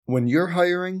When you're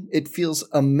hiring, it feels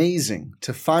amazing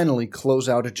to finally close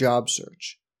out a job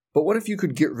search. But what if you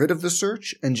could get rid of the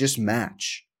search and just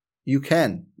match? You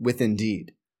can with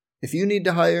Indeed. If you need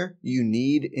to hire, you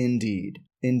need Indeed.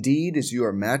 Indeed is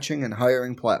your matching and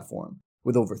hiring platform.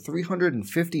 With over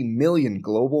 350 million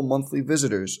global monthly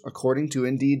visitors, according to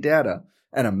Indeed data,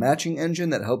 and a matching engine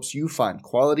that helps you find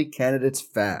quality candidates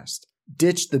fast.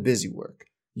 Ditch the busy work.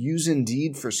 Use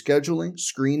Indeed for scheduling,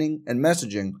 screening, and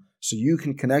messaging so you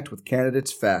can connect with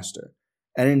candidates faster.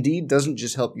 And Indeed doesn't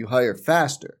just help you hire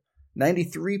faster.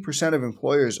 93% of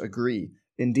employers agree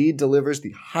Indeed delivers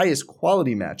the highest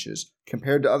quality matches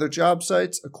compared to other job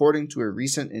sites, according to a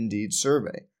recent Indeed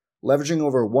survey. Leveraging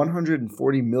over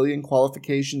 140 million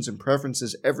qualifications and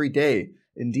preferences every day,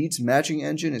 Indeed's matching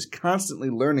engine is constantly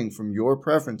learning from your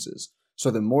preferences, so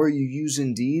the more you use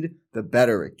Indeed, the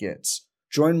better it gets.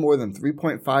 Join more than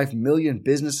 3.5 million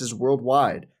businesses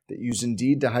worldwide that use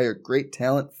Indeed to hire great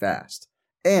talent fast.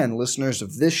 And listeners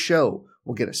of this show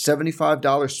will get a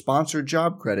 $75 sponsored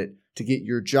job credit to get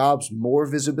your jobs more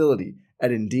visibility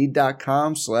at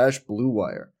Indeed.com/Blue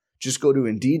Wire. Just go to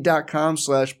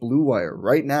Indeed.com/Blue Wire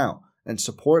right now and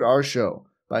support our show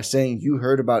by saying you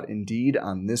heard about Indeed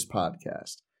on this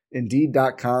podcast.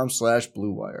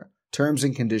 Indeed.com/Blue Wire. Terms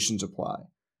and conditions apply.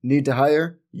 Need to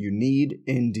hire? You need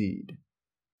Indeed.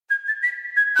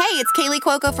 Hey, it's Kaylee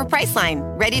Cuoco for Priceline.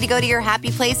 Ready to go to your happy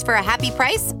place for a happy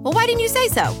price? Well, why didn't you say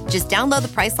so? Just download the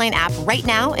Priceline app right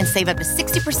now and save up to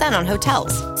 60% on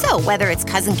hotels. So whether it's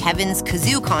Cousin Kevin's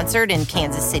Kazoo Concert in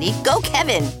Kansas City, go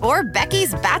Kevin, or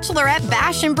Becky's Bachelorette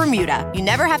Bash in Bermuda, you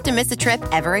never have to miss a trip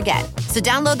ever again. So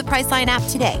download the Priceline app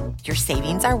today. Your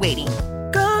savings are waiting.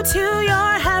 Go to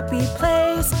your happy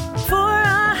place for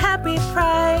a happy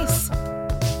price.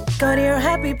 Go to your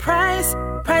happy price,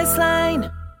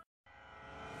 Priceline.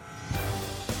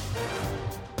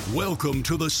 Welcome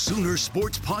to the Sooner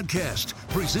Sports Podcast,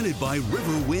 presented by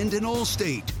Riverwind and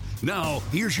Allstate. Now,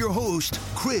 here's your host,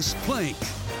 Chris Plank.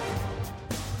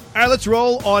 All right, let's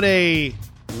roll on a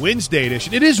Wednesday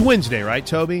edition. It is Wednesday, right,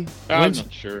 Toby? I'm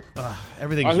not sure.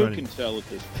 Everything's Who running. can tell at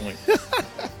this point?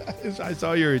 I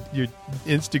saw your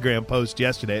Instagram post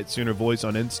yesterday at Sooner Voice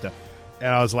on Insta, and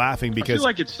I was laughing because I feel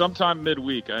like it's sometime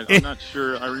midweek. I'm not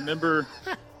sure. I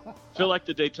feel like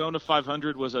the Daytona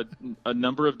 500 was a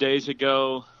number of days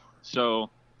ago. So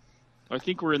I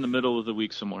think we're in the middle of the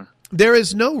week somewhere. There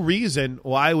is no reason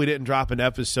why we didn't drop an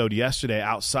episode yesterday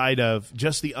outside of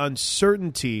just the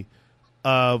uncertainty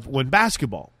of when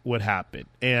basketball would happen.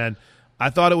 And I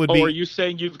thought it would be... are you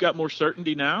saying you've got more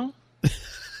certainty now?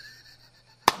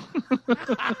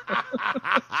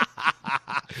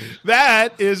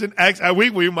 That is an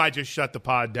we might just shut the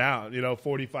pod down,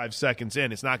 45 seconds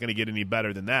in. It's not going to get any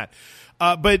better than that.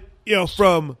 But,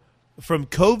 from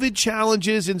COVID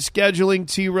challenges in scheduling,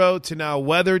 T-Row, to now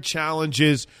weather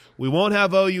challenges, we won't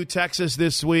have OU Texas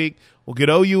this week. We'll get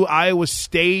OU Iowa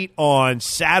State on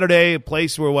Saturday, a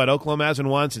place where, Oklahoma hasn't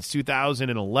won since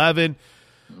 2011.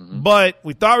 Mm-hmm. But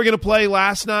we thought we were going to play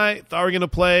last night, thought we were going to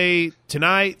play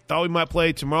tonight, thought we might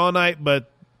play tomorrow night,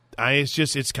 but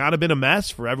it's kind of been a mess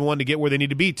for everyone to get where they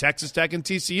need to be. Texas Tech and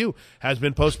TCU has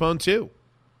been postponed too.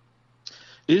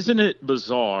 Isn't it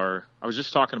bizarre? I was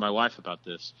just talking to my wife about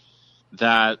this.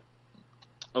 That,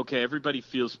 everybody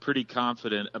feels pretty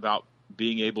confident about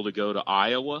being able to go to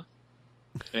Iowa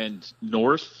and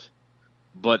north,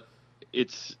 but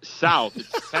it's south,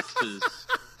 it's Texas,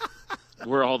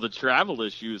 where all the travel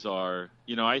issues are.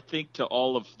 I think to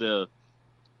all of the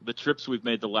trips we've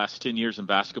made the last 10 years in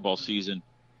basketball season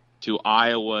to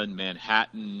Iowa and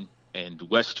Manhattan and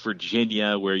West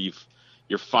Virginia, where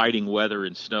you're fighting weather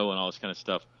and snow and all this kind of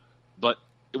stuff. But,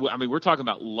 we're talking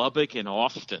about Lubbock and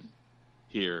Austin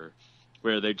here,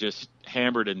 where they just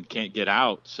hammered and can't get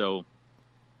out. So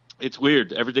it's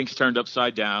weird. Everything's turned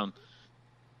upside down.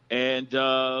 And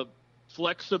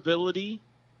flexibility,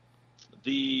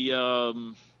 the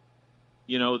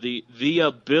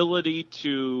ability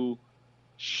to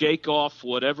shake off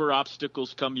whatever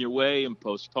obstacles come your way and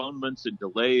postponements and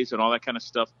delays and all that kind of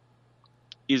stuff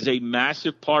is a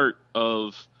massive part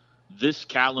of this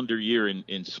calendar year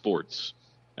in sports.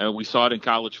 We saw it in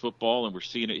college football, and we're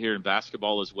seeing it here in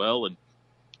basketball as well. And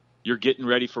you're getting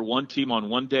ready for one team on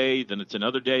one day, then it's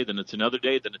another day, then it's another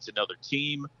day, then it's another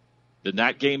team. Then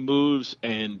that game moves,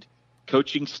 and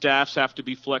coaching staffs have to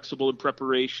be flexible in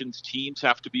preparations. Teams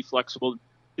have to be flexible.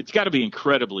 It's got to be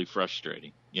incredibly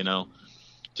frustrating, to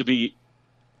be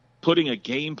putting a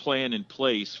game plan in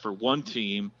place for one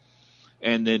team,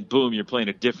 and then, boom, you're playing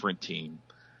a different team.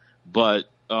 But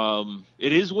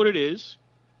it is what it is.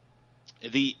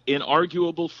 the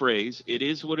inarguable phrase, "It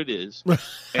is what it is."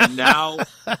 And now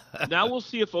we'll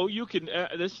see if OU can.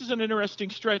 This is an interesting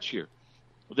stretch here.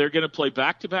 They're going to play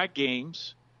back-to-back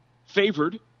games,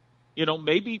 favored,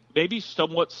 maybe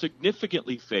somewhat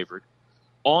significantly favored,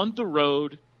 on the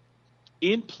road,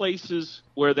 in places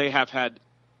where they have had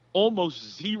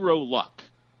almost zero luck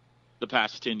the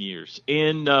past 10 years.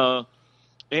 In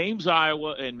Ames,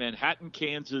 Iowa, and Manhattan,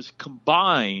 Kansas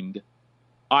combined,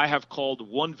 I have called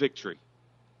one victory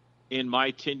in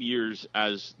my 10 years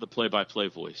as the play-by-play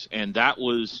voice, and that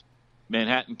was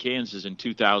Manhattan, Kansas in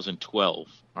 2012,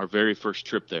 our very first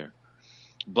trip there.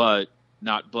 But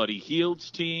not Buddy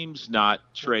Hield's teams, not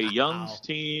Trey Young's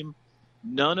team.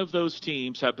 None of those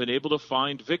teams have been able to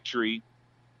find victory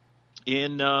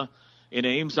in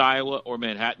Ames, Iowa, or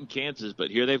Manhattan, Kansas. But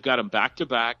here they've got them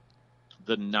back-to-back,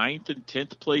 the 9th and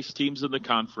 10th place teams in the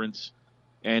conference,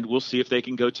 and we'll see if they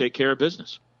can go take care of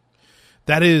business.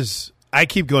 That is, I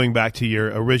keep going back to your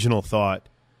original thought.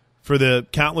 For the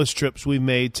countless trips we've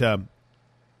made to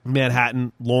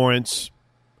Manhattan, Lawrence,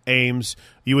 Ames,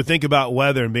 you would think about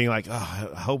weather and being like, I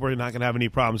hope we're not going to have any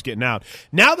problems getting out.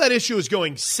 Now that issue is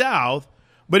going south,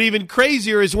 but even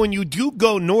crazier is when you do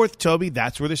go north, Toby,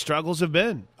 that's where the struggles have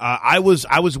been. I was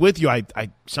with you.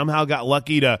 I somehow got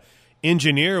lucky to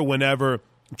engineer whenever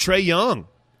Trey Young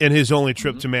in his only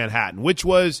trip to Manhattan, which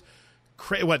was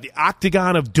the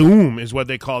Octagon of Doom is what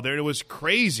they called there. And it was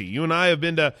crazy. You and I have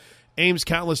been to Ames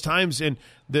countless times, and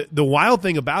the wild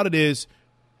thing about it is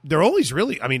they're always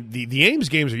really – the Ames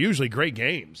games are usually great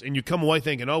games, and you come away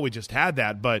thinking, we just had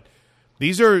that. But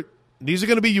these are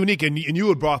going to be unique, and you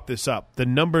had brought this up. The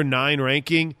number 9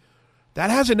 ranking,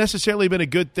 that hasn't necessarily been a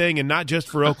good thing, and not just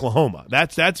for Oklahoma.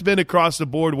 That's been across the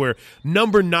board where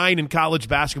number 9 in college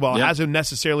basketball hasn't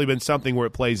necessarily been something where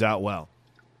it plays out well.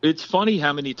 It's funny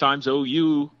how many times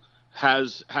OU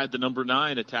has had the number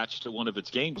 9 attached to one of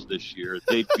its games this year.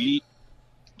 They beat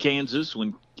Kansas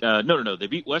when they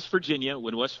beat West Virginia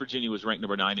when West Virginia was ranked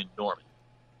number 9 in Norman.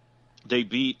 They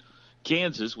beat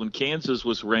Kansas when Kansas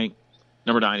was ranked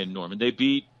number 9 in Norman. They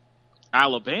beat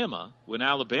Alabama when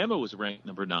Alabama was ranked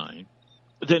number 9.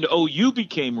 Then OU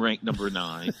became ranked number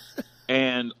 9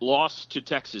 and lost to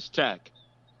Texas Tech.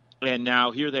 And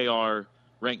now here they are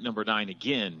ranked number 9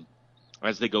 again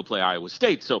as they go play Iowa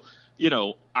State. So,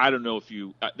 I don't know if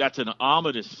that's an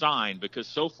ominous sign, because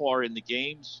so far in the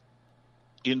games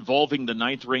involving the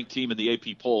 9th-ranked team in the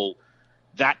AP poll,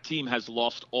 that team has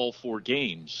lost all 4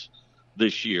 games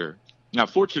this year. Now,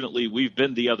 fortunately, we've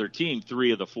been the other team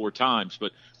 3 of the 4 times,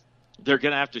 but they're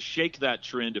going to have to shake that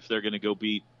trend if they're going to go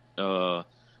beat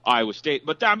Iowa State.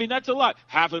 But, that's a lot.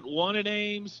 Haven't won in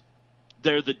Ames.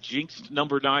 They're the jinxed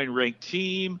number 9 ranked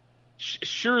team.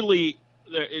 Surely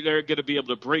they're going to be able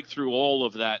to break through all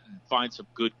of that and find some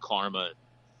good karma.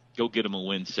 Go get them a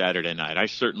win Saturday night. I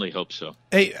certainly hope so.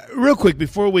 Hey, real quick,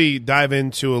 before we dive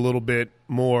into a little bit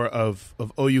more of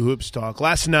OU Hoops talk,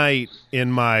 last night in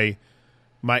my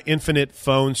infinite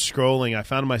phone scrolling, I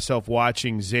found myself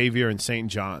watching Xavier and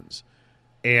St. John's.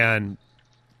 And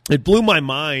it blew my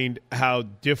mind how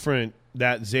different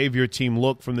that Xavier team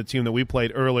looked from the team that we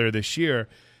played earlier this year.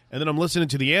 And then I'm listening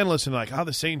to the analysts and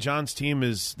the St. John's team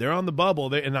they're on the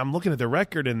bubble. And I'm looking at the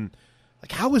record and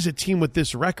how is a team with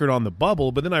this record on the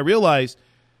bubble? But then I realized,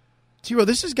 T-Row,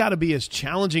 this has got to be as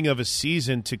challenging of a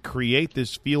season to create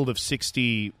this field of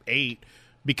 68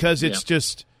 because it's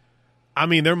just –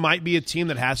 there might be a team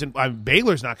that hasn't –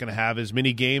 Baylor's not going to have as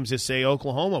many games as, say,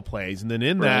 Oklahoma plays. And then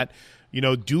in that,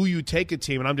 do you take a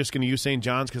team – and I'm just going to use St.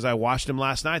 John's because I watched them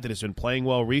last night that has been playing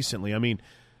well recently.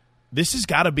 This has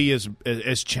got to be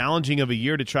as challenging of a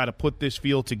year to try to put this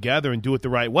field together and do it the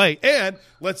right way. And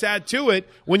let's add to it,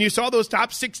 when you saw those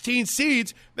top 16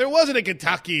 seeds, there wasn't a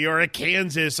Kentucky or a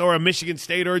Kansas or a Michigan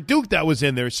State or a Duke that was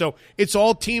in there. So it's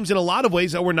all teams in a lot of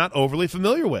ways that we're not overly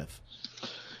familiar with.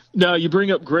 No, you bring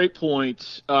up great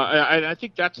points. I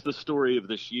think that's the story of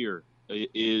this year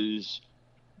is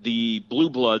the Blue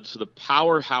Bloods, the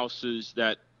powerhouses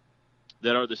that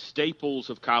are the staples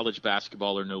of college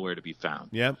basketball are nowhere to be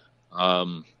found. Yeah.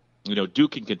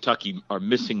 Duke and Kentucky are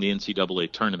missing the NCAA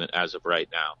tournament as of right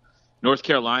now. North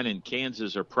Carolina and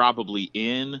Kansas are probably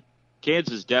in.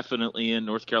 Kansas definitely in.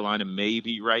 North Carolina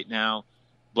maybe right now.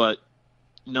 But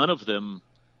none of them,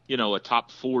 a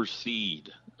top 4 seed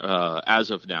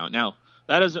as of now. Now,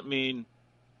 that doesn't mean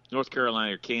North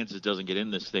Carolina or Kansas doesn't get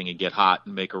in this thing and get hot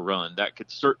and make a run. That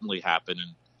could certainly happen,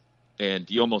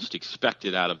 and you almost expect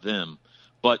it out of them.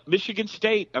 But Michigan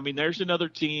State, there's another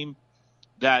team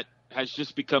that has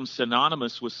just become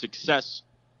synonymous with success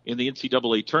in the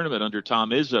NCAA tournament under Tom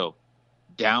Izzo.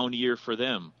 Down year for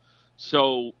them.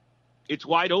 So it's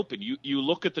wide open. You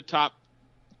look at the top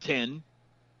 10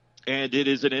 And it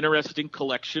is an interesting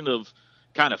collection of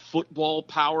kind of football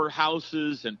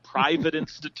powerhouses and private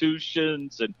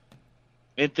institutions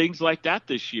and things like that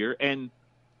this year. And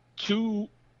two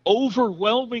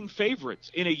overwhelming favorites.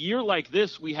 In a year like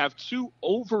this, we have two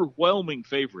overwhelming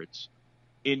favorites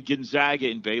in Gonzaga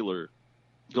and Baylor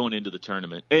going into the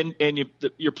tournament. And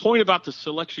your point about the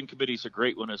selection committee is a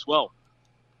great one as well.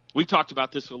 We talked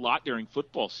about this a lot during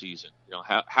football season. You know,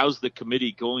 how's the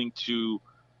committee going to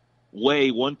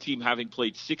weigh one team having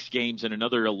played 6 games and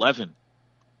another 11?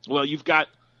 Well, you've got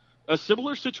a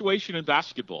similar situation in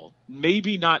basketball,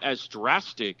 maybe not as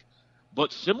drastic,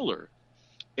 but similar.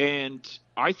 And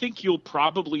I think you'll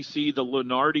probably see the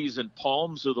Lenardis and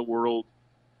Palms of the world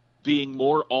being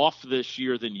more off this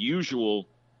year than usual,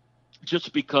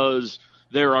 just because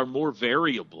there are more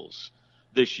variables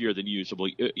this year than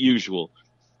usual.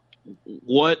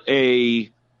 What a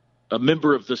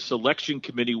member of the selection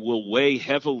committee will weigh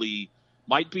heavily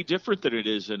might be different than it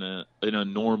is in a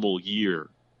normal year.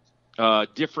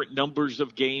 Different numbers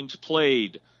of games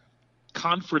played,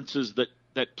 conferences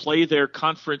that play their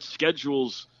conference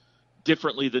schedules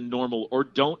differently than normal, or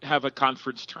don't have a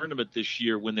conference tournament this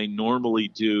year when they normally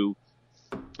do.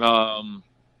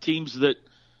 Teams that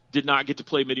did not get to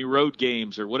play many road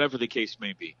games, or whatever the case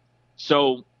may be.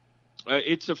 So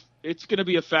it's going to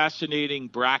be a fascinating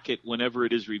bracket whenever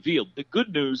it is revealed. The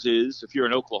good news is, if you're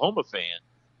an Oklahoma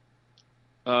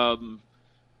fan,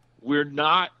 we're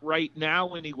not right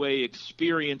now anyway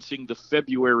experiencing the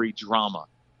February drama,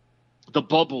 the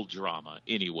bubble drama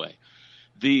anyway.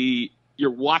 You're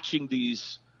watching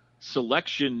these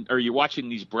you're watching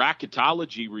these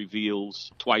bracketology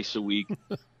reveals twice a week,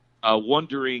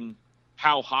 wondering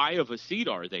how high of a seed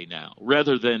are they now,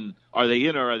 rather than are they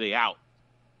in or are they out,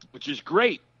 which is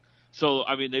great. So,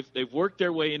 I mean, they've worked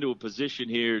their way into a position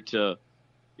here to,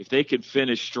 if they can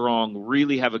finish strong,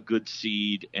 really have a good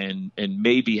seed and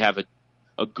maybe have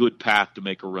a good path to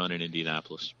make a run in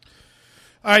Indianapolis.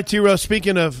 All right, T-Row,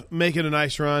 speaking of making a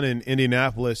nice run in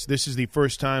Indianapolis, this is the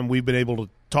first time we've been able to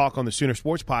talk on the Sooner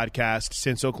Sports Podcast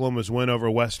since Oklahoma's win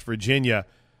over West Virginia.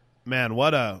 Man,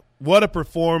 what a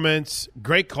performance.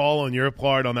 Great call on your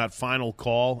part on that final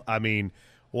call. I mean,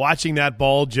 watching that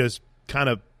ball just kind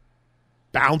of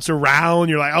bounce around,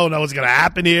 you're like, oh, no, what's going to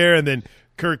happen here? And then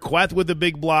Kirk Queth with the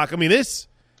big block. I mean,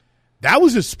 that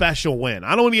was a special win.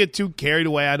 I don't want to get too carried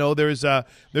away. I know there's a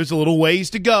little ways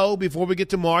to go before we get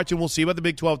to March, and we'll see about the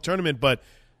Big 12 tournament. But,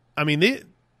 I mean,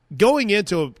 going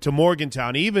into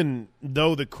Morgantown, even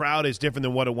though the crowd is different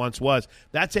than what it once was,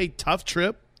 that's a tough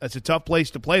trip. That's a tough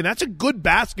place to play. And that's a good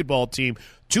basketball team.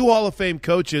 2 Hall of Fame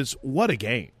coaches. What a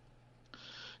game.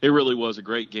 It really was a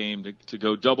great game to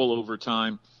go double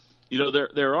overtime. You know,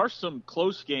 there are some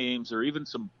close games or even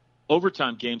some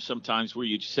overtime games sometimes where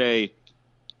you'd say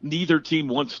neither team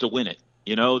wants to win it.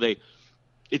 You know,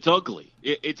 it's ugly.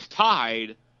 It's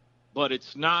tied, but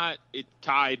it's not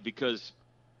tied because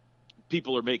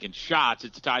people are making shots.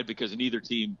 It's tied because neither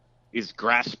team is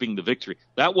grasping the victory.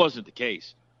 That wasn't the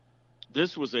case.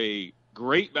 This was a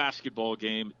great basketball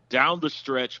game down the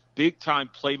stretch. Big-time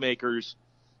playmakers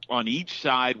on each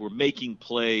side were making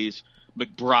plays.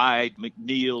 McBride,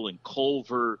 McNeil, and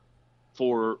Culver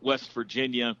for West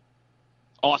Virginia.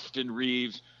 Austin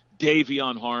Reeves,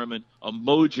 Davion Harmon,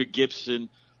 Umoja Gibson.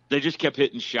 They just kept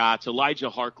hitting shots. Elijah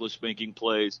Harkless making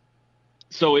plays.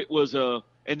 So it was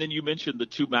and then you mentioned the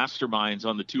 2 masterminds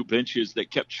on the 2 benches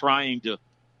that kept trying to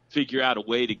figure out a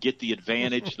way to get the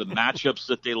advantage, the matchups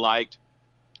that they liked.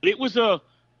 It was a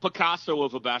Picasso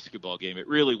of a basketball game. It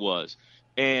really was.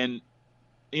 And,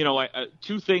 you know,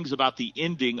 2 things about the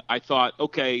ending. I thought,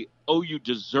 okay, OU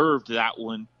deserved that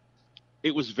one.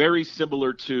 It was very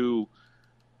similar to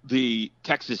the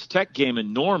Texas Tech game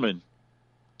in Norman,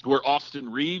 where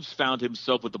Austin Reeves found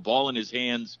himself with the ball in his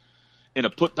hands in a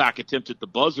putback attempt at the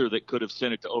buzzer that could have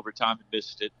sent it to overtime and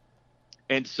missed it.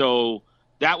 And so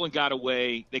that one got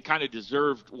away. They kind of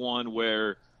deserved one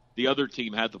where the other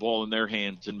team had the ball in their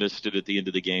hands and missed it at the end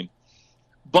of the game.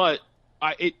 But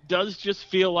it does just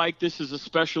feel like this is a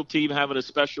special team having a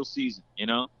special season, you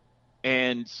know?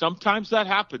 And sometimes that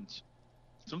happens.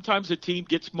 Sometimes a team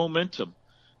gets momentum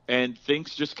and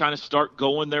things just kind of start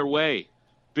going their way.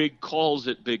 Big calls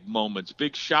at big moments,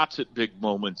 big shots at big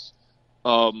moments.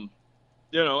 You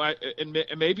know, and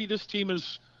maybe this team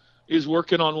is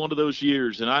working on one of those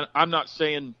years. And I'm not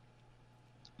saying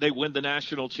they win the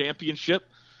national championship,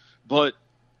 but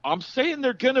I'm saying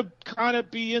they're going to kind of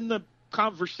be in the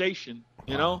conversation,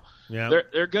 you know? Yeah.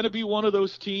 They're going to be one of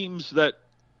those teams that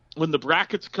when the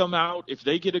brackets come out, if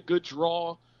they get a good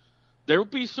draw, there will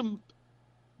be some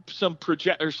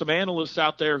analysts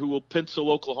out there who will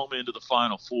pencil Oklahoma into the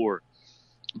Final Four.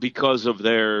 because of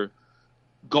their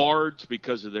guards,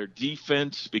 because of their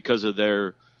defense, because of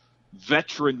their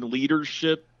veteran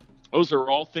leadership. Those are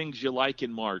all things you like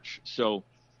in March. So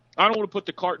I don't want to put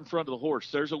the cart in front of the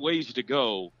horse. There's a ways to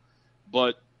go,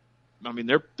 but I mean,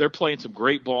 they're playing some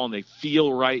great ball, and they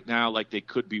feel right now like they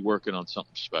could be working on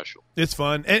something special. It's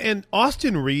fun. And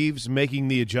Austin Reeves making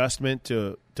the adjustment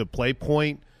to play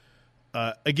point.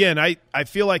 Again, I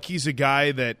feel like he's a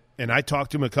guy that, and I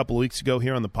talked to him a couple of weeks ago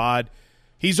here on the pod,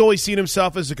 he's always seen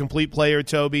himself as a complete player,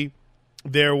 Toby.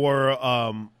 There were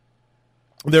a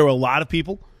lot of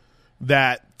people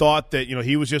that thought that,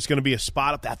 he was just going to be a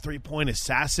spot up, that three-point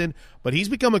assassin, but he's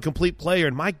become a complete player,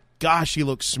 and my gosh, he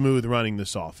looks smooth running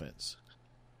this offense.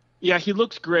 Yeah, he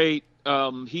looks great.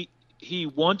 He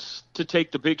wants to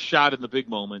take the big shot in the big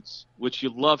moments, which you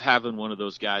love having one of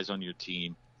those guys on your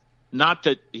team. Not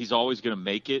that he's always going to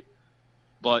make it,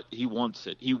 but he wants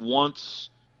it. He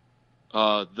wants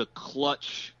the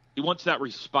clutch. He wants that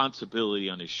responsibility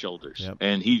on his shoulders. Yep.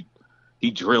 And he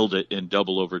drilled it in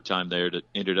double overtime there that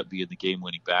ended up being the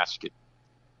game-winning basket.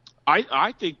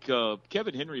 I think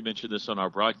Kevin Henry mentioned this on our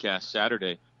broadcast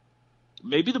Saturday.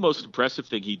 Maybe the most impressive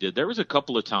thing he did, there was a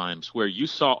couple of times where you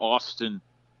saw Austin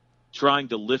trying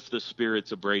to lift the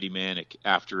spirits of Brady Manick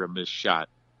after a missed shot.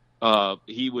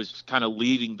 He was kind of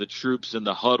leading the troops in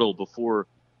the huddle before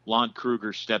Lon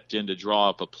Kruger stepped in to draw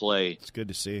up a play. It's good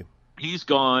to see. He's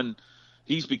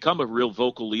become a real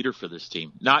vocal leader for this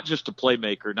team. Not just a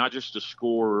playmaker, not just a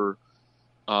scorer,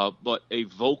 but a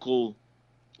vocal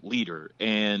leader.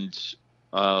 And,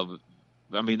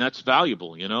 that's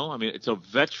valuable, it's a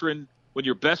veteran. When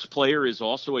your best player is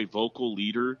also a vocal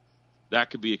leader, that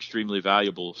could be extremely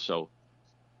valuable. So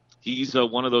he's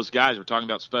one of those guys. We're talking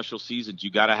about special seasons. You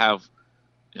got to have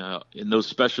in those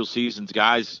special seasons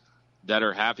guys that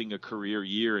are having a career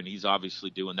year, and he's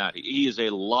obviously doing that. He is a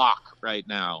lock right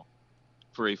now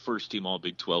for a first-team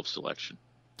All-Big 12 selection.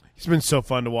 He's been so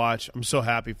fun to watch. I'm so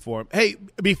happy for him. Hey,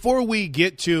 before we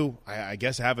get to, I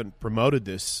guess I haven't promoted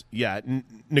this yet,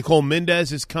 Nicole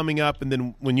Mendes is coming up, and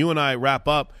then when you and I wrap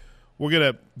up, we're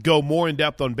going to go more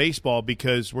in-depth on baseball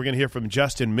because we're going to hear from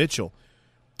Justin Mitchell.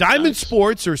 Diamond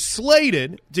Sports are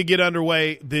slated to get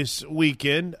underway this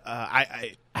weekend.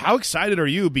 How excited are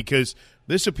you? Because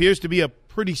this appears to be a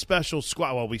pretty special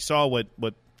squad. Well, we saw what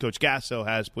Coach Gasso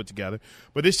has put together,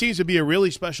 but this seems to be a really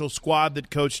special squad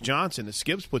that Coach Johnson, the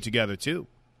Skips, put together too.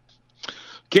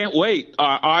 Can't wait.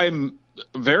 I'm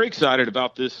very excited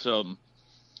about this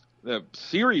the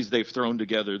series they've thrown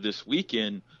together this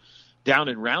weekend down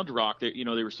in Round Rock. They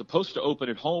were supposed to open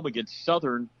at home against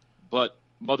Southern, but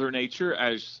Mother Nature,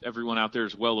 as everyone out there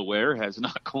is well aware, has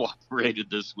not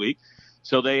cooperated this week.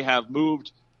 So they have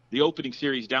moved the opening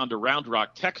series down to Round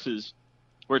Rock, Texas,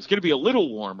 where it's going to be a little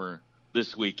warmer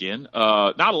this weekend.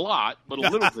 Not a lot, but a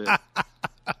little bit.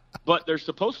 But they're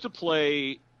supposed to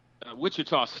play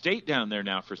Wichita State down there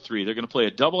now for 3. They're going to play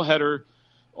a doubleheader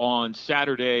on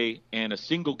Saturday and a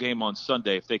single game on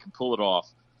Sunday if they can pull it off.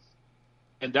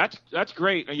 And that's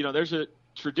great. There's a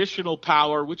traditional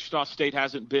power. Wichita State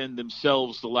hasn't been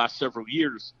themselves the last several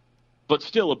years, but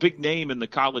still a big name in the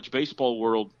college baseball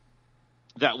world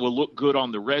that will look good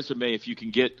on the resume if you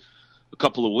can get a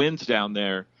couple of wins down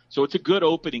there. So it's a good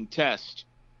opening test.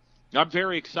 I'm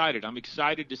very excited. I'm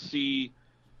excited to see,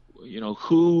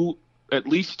 who, at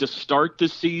least to start the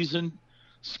season,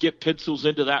 Skip pencils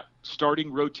into that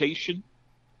starting rotation.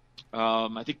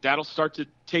 I think that'll start to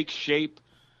take shape.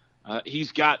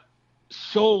 He's got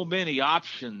so many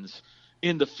options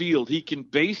in the field. He can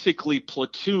basically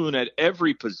platoon at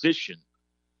every position,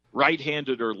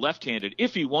 right-handed or left-handed,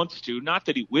 if he wants to. Not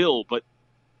that he will, but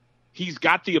he's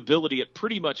got the ability at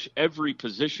pretty much every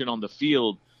position on the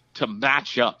field to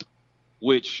match up,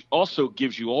 which also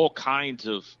gives you all kinds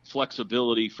of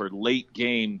flexibility for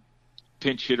late-game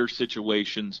pinch hitter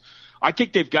situations. I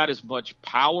think they've got as much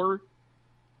power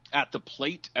at the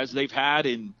plate as they've had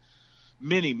in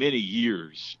many, many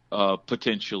years,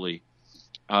 potentially.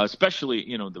 Especially,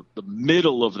 the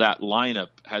middle of that lineup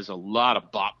has a lot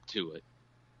of bop to it.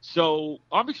 So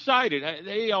I'm excited.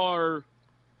 They are,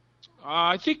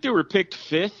 I think they were picked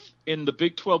 5th in the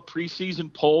Big 12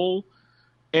 preseason poll,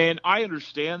 and I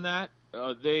understand that.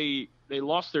 They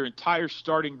lost their entire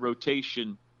starting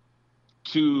rotation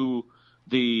to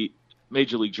the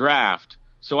Major League Draft,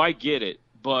 so I get it.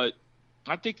 But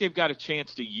I think they've got a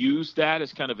chance to use that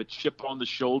as kind of a chip on the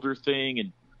shoulder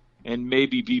thing and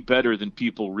maybe be better than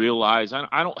people realize.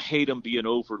 I don't hate them being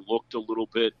overlooked a little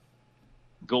bit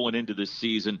going into this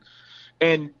season.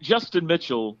 And Justin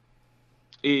Mitchell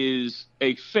is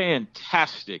a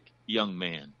fantastic young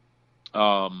man.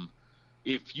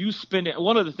 If you spend –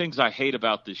 one of the things I hate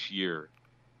about this year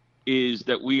is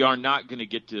that we are not going to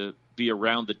get to be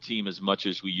around the team as much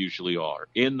as we usually are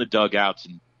in the dugouts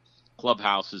and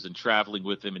clubhouses and traveling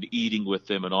with them and eating with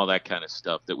them and all that kind of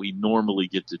stuff that we normally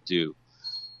get to do.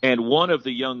 And one of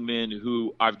the young men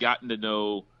who I've gotten to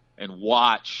know and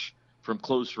watch from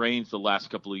close range the last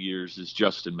couple of years is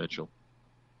Justin Mitchell.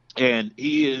 And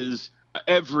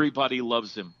everybody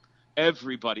loves him.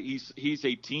 Everybody. He's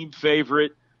a team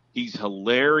favorite. He's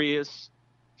hilarious.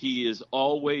 He is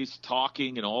always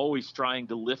talking and always trying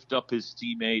to lift up his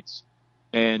teammates,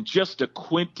 and just a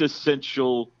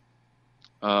quintessential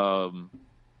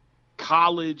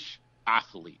college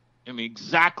athlete. I mean,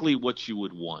 exactly what you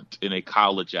would want in a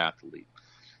college athlete.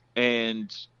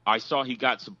 And I saw he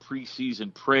got some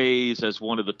preseason praise as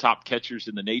one of the top catchers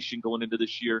in the nation going into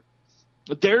this year.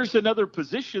 But there's another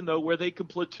position, though, where they can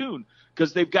platoon,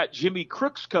 because they've got Jimmy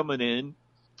Crooks coming in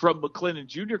from McLennan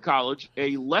Junior College,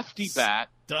 a lefty bat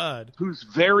who's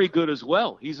very good as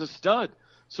well. He's a stud.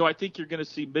 So I think you're going to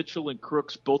see Mitchell and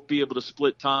Crooks both be able to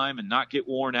split time and not get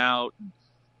worn out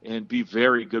and be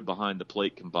very good behind the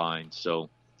plate combined. So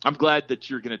I'm glad that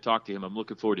you're going to talk to him. I'm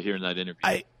looking forward to hearing that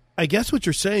interview. I guess what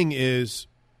you're saying is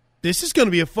this is going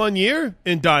to be a fun year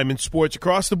in Diamond sports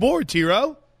across the board,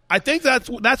 Tiro. I think that's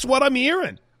what I'm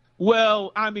hearing.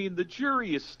 Well, I mean, the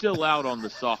jury is still out on the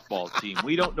softball team.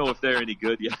 We don't know if they're any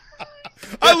good yet.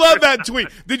 I love that tweet.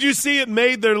 Did you see it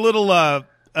made their little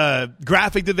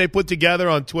graphic that they put together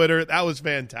on Twitter? That was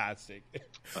fantastic.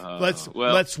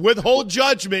 Let's withhold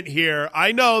judgment here.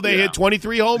 I know they hit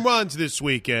 23 home runs this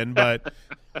weekend, but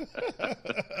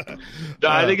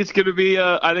I think it's going to be.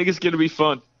 I think it's going to be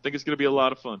fun. I think it's going to be a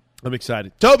lot of fun. I'm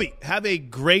excited. Toby, have a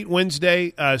great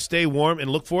Wednesday. Stay warm,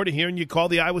 and look forward to hearing you call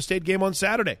the Iowa State game on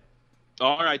Saturday.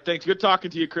 All right, thanks. Good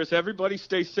talking to you, Chris. Everybody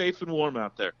stay safe and warm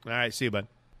out there. All right, see you, bud.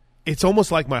 It's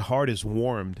almost like my heart is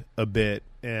warmed a bit,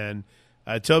 and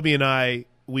Toby and I,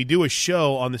 we do a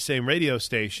show on the same radio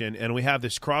station, and we have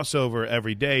this crossover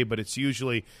every day, but it's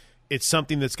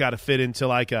something that's got to fit into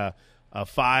like a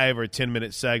 5 or 10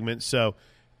 minute segment. So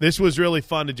this was really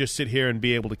fun to just sit here and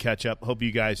be able to catch up. Hope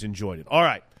you guys enjoyed it. All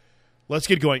right, let's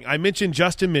get going. I mentioned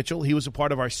Justin Mitchell. He was a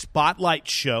part of our Spotlight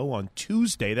show on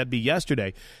Tuesday. That'd be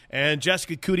yesterday. And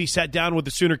Jessica Cootie sat down with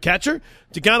the Sooner catcher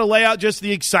to kind of lay out just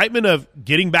the excitement of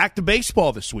getting back to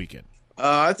baseball this weekend.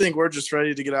 I think we're just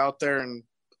ready to get out there and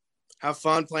have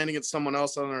fun playing against someone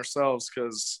else other than ourselves,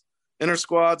 because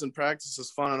inter-squads and practice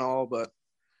is fun and all, but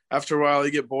after a while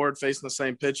you get bored facing the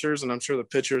same pitchers, and I'm sure the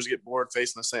pitchers get bored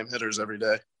facing the same hitters every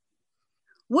day.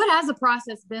 What has the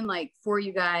process been like for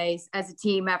you guys as a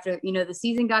team after, the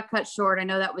season got cut short? I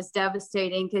know that was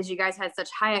devastating because you guys had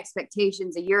such high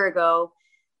expectations a year ago.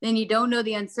 Then you don't know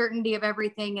the uncertainty of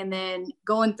everything, and then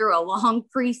going through a long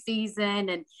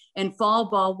preseason and fall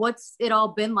ball. What's it all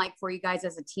been like for you guys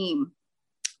as a team?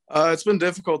 It's been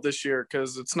difficult this year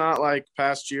because it's not like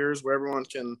past years where everyone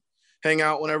can hang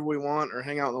out whenever we want or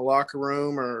hang out in the locker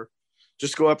room or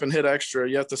just go up and hit extra.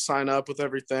 You have to sign up with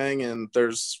everything, and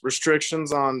there's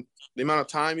restrictions on the amount of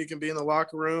time you can be in the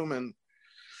locker room, and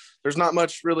there's not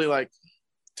much really like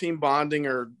team bonding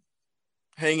or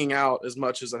hanging out as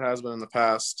much as it has been in the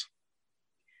past.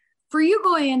 For you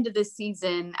going into this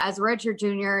season as a redshirt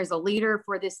junior, as a leader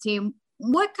for this team,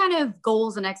 what kind of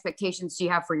goals and expectations do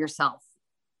you have for yourself?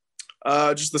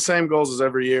 Just the same goals as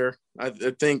every year. I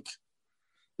think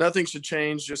nothing should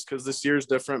change just because this year is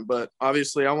different, but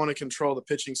obviously I want to control the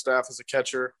pitching staff as a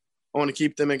catcher. I want to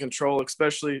keep them in control,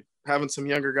 especially having some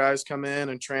younger guys come in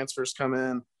and transfers come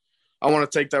in. I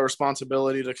want to take that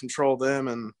responsibility to control them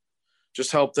and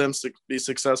just help them be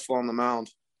successful on the mound.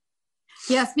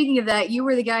 Yeah, speaking of that, you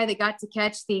were the guy that got to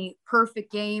catch the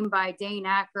perfect game by Dane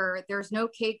Acker. There's no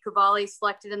Cade Cavalli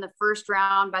selected in the first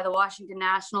round by the Washington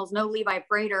Nationals, no Levi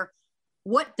Prater.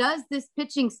 What does this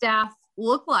pitching staff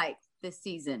look like this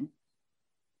season?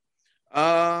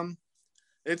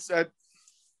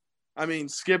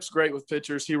 Skip's great with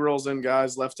pitchers. He rolls in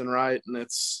guys left and right, and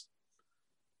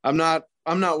I'm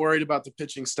not worried about the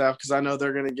pitching staff because I know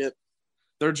they're going to get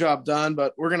their job done,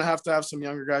 but we're going to have some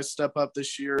younger guys step up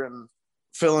this year and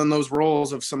fill in those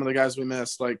roles of some of the guys we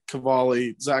missed, like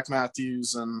Cavalli, Zach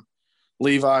Matthews, and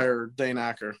Levi or Dane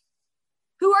Acker.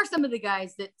 Who are some of the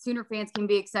guys that Sooner fans can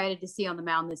be excited to see on the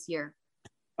mound this year?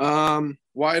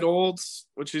 White Olds,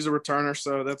 which he's a returner,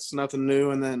 so that's nothing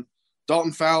new. And then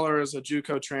Dalton Fowler is a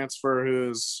JUCO transfer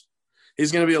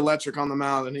he's going to be electric on the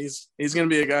mound, and he's going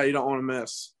to be a guy you don't want to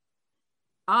miss.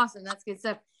 Awesome. That's good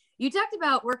stuff. You talked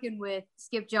about working with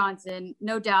Skip Johnson,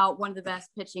 no doubt one of the best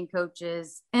pitching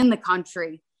coaches in the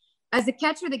country. As a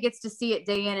catcher that gets to see it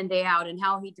day in and day out and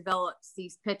how he develops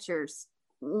these pitchers,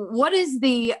 What is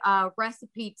the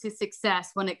recipe to success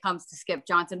when it comes to Skip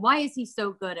Johnson? Why is he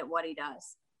so good at what he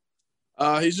does?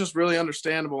 He's just really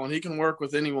understandable, and he can work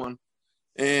with anyone.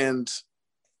 And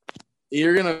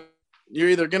you're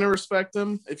either gonna respect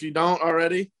him. If you don't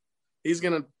already, he's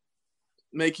gonna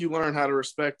make you learn how to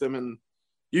respect him, and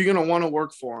you're gonna want to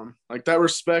work for him. Like, that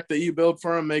respect that you build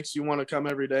for him makes you want to come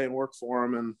every day and work for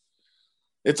him. And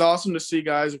it's awesome to see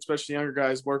guys, especially younger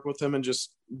guys, work with him and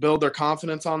just build their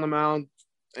confidence on the mound,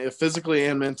 physically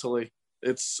and mentally.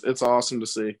 It's awesome to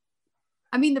see.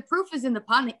 I mean, the proof is in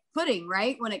the pudding,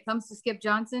 right? When it comes to Skip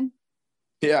Johnson.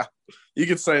 Yeah, you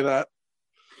could say that.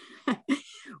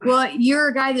 Well, you're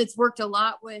a guy that's worked a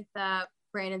lot with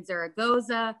Brandon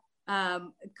Zaragoza,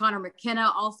 Connor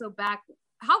McKenna, also back.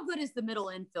 How good is the middle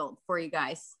infield for you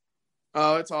guys?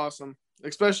 Oh, it's awesome.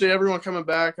 Especially everyone coming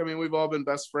back. I mean, we've all been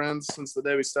best friends since the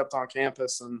day we stepped on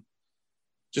campus, and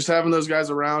just having those guys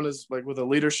around is like with a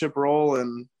leadership role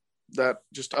and that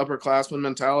just upperclassman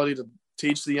mentality to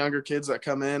teach the younger kids that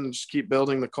come in and just keep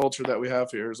building the culture that we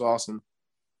have here is awesome.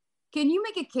 Can you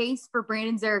make a case for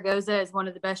Brandon Zaragoza as one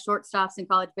of the best shortstops in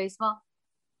college baseball?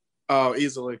 Oh,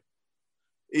 easily.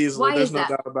 Why There's is no that?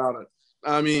 doubt about it.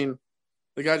 I mean,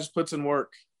 the guy just puts in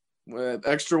work, with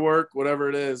extra work, whatever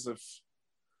it is.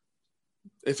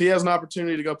 If he has an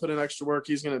opportunity to go put in extra work,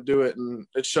 he's going to do it, and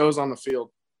it shows on the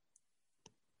field.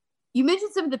 You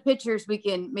mentioned some of the pitchers we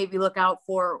can maybe look out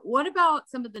for. What about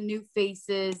some of the new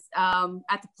faces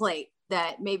at the plate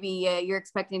that maybe you're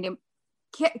expecting to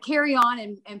carry on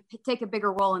and take a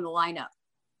bigger role in the lineup?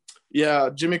 Yeah,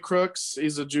 Jimmy Crooks,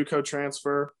 he's a JUCO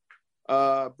transfer.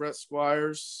 Brett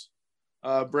Squires,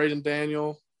 Braden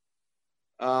Daniel.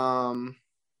 I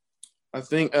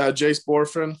think Jace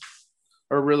Borfin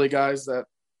are really guys that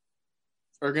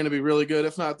are going to be really good.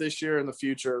 If not this year, in the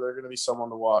future, they're going to be someone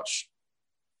to watch.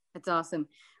 That's awesome.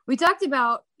 We talked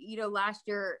about, last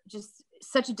year, just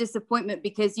such a disappointment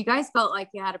because you guys felt like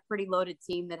you had a pretty loaded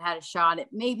team that had a shot at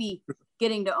maybe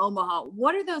getting to Omaha.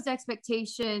 What are those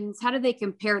expectations? How do they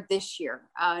compare this year?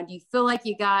 Do you feel like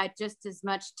you got just as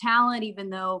much talent, even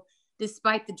though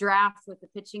despite the draft with the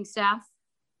pitching staff?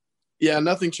 Yeah,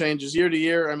 nothing changes year to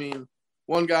year. I mean,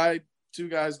 one guy, two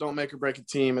guys don't make or break a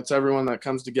team. It's everyone that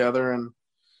comes together, and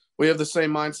we have the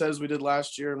same mindset as we did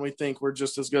last year, and we think we're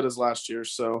just as good as last year.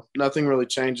 So nothing really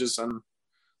changes in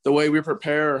the way we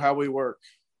prepare or how we work.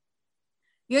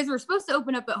 You guys were supposed to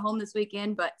open up at home this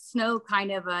weekend, but snow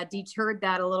kind of deterred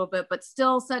that a little bit, but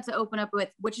still set to open up with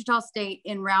Wichita State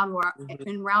in Round Rock.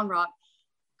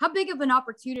 How big of an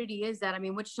opportunity is that? I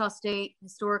mean, Wichita State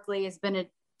historically has been a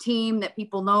team that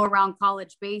people know around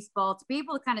college baseball. To be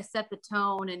able to kind of set the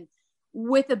tone and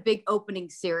with a big opening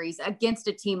series against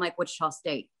a team like Wichita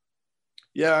State.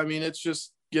 Yeah, I mean, it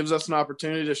just gives us an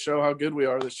opportunity to show how good we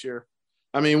are this year.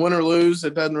 I mean, win or lose,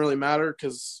 it doesn't really matter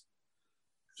because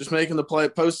just making the play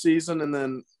postseason and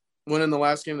then winning the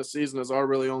last game of the season is our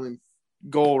really only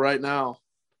goal right now.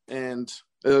 And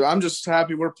I'm just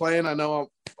happy we're playing. I know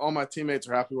all my teammates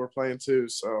are happy we're playing too.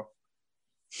 So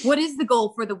what is the goal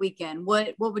for the weekend?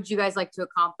 What would you guys like to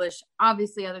accomplish?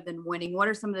 Obviously, other than winning, what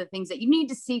are some of the things that you need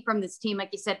to see from this team? Like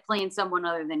you said, playing someone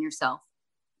other than yourself.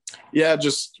 Yeah,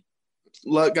 just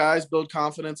let guys build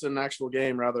confidence in an actual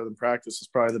game rather than practice is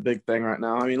probably the big thing right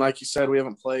now. I mean, like you said, we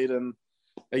haven't played in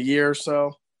a year or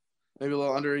so, maybe a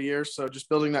little under a year. So just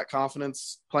building that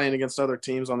confidence, playing against other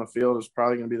teams on the field is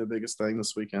probably going to be the biggest thing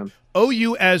this weekend.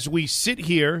 OU, as we sit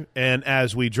here and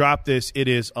as we drop this,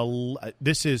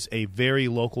 this is a very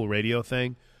local radio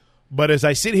thing. But as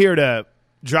I sit here to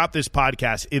drop this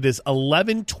podcast, it is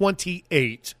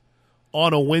 11:28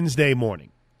 on a Wednesday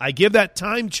morning. I give that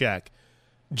time check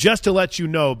just to let you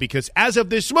know, because as of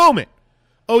this moment,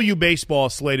 OU baseball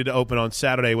is slated to open on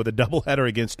Saturday with a doubleheader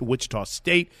against Wichita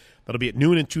State. That'll be at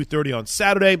noon and 2:30 on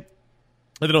Saturday, and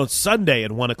then on Sunday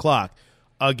at 1 o'clock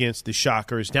against the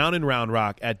Shockers down in Round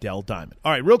Rock at Dell Diamond.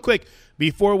 All right, real quick,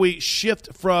 before we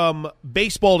shift from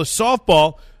baseball to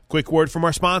softball, quick word from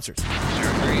our sponsors.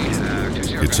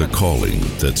 It's a calling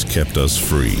that's kept us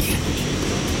free.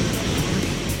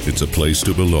 It's a place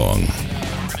to belong.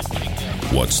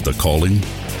 What's the calling?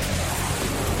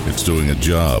 It's doing a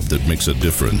job that makes a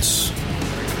difference.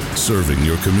 Serving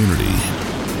your community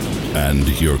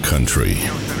and your country.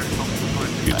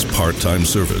 It's part-time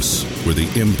service where the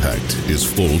impact is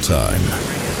full-time.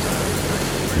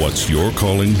 What's your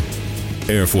calling?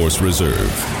 Air Force Reserve.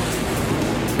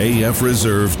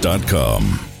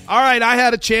 AFReserve.com. All right, I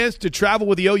had a chance to travel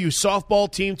with the OU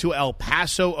softball team to El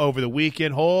Paso over the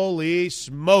weekend. Holy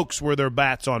smokes, were their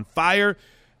bats on fire.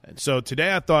 And so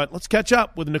today I thought, let's catch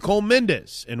up with Nicole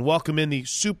Mendes and welcome in the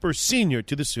super senior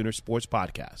to the Sooner Sports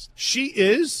Podcast. She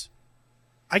is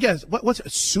I guess, what's a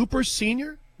super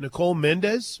senior? Nicole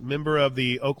Mendes, member of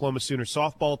the Oklahoma Sooner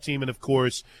softball team, and, of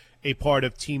course, a part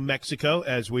of Team Mexico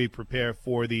as we prepare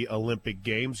for the Olympic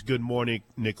Games. Good morning,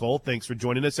 Nicole. Thanks for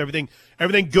joining us. Everything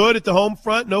good at the home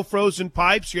front? No frozen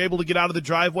pipes? You're able to get out of the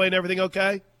driveway and everything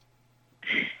okay?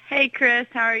 Hey, Chris.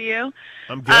 How are you?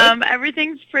 I'm good.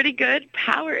 Everything's pretty good.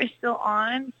 Power is still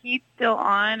on, heat's still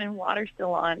on, and water's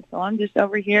still on. So I'm just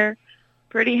over here,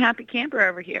 pretty happy camper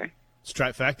over here. It's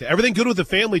trifecta. Everything good with the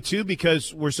family, too,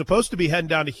 because we're supposed to be heading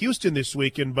down to Houston this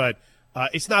weekend, but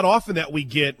it's not often that we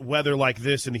get weather like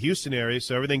this in the Houston area.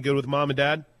 So everything good with Mom and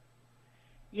Dad?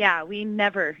 Yeah, we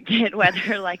never get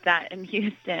weather like that in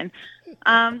Houston.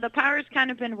 The power's kind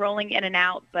of been rolling in and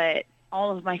out, but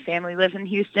all of my family lives in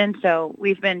Houston, so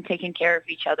we've been taking care of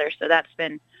each other. So that's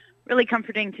been really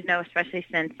comforting to know, especially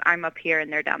since I'm up here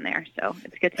and they're down there. So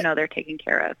it's good to know they're taken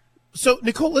care of. So,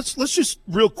 Nicole, let's just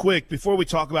real quick, before we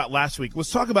talk about last week, let's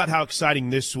talk about how exciting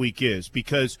this week is,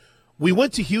 because we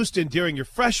went to Houston during your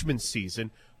freshman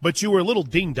season, but you were a little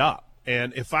dinged up.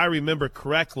 And if I remember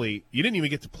correctly, you didn't even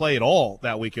get to play at all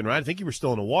that weekend, right? I think you were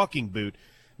still in a walking boot.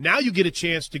 Now you get a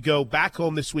chance to go back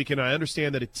home this weekend. I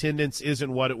understand that attendance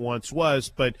isn't what it once was,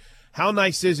 but how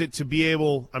nice is it to be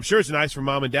able – I'm sure it's nice for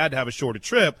Mom and Dad to have a shorter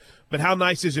trip, but how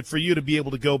nice is it for you to be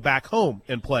able to go back home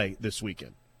and play this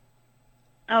weekend?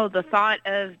 Oh, the thought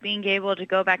of being able to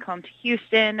go back home to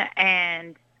Houston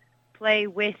and play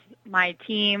with my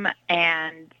team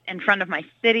and in front of my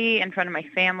city, in front of my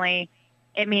family,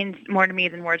 it means more to me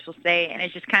than words will say, and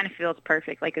it just kind of feels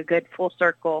perfect, like a good full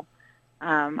circle.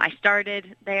 I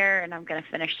started there, and I'm going to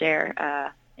finish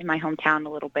there in my hometown a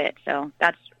little bit, so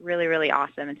that's really, really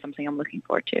awesome and something I'm looking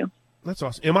forward to. That's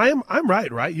awesome. I'm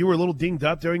right? You were a little dinged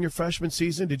up during your freshman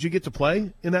season. Did you get to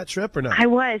play in that trip or not? I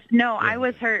was. No, yeah. I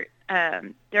was hurt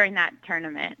during that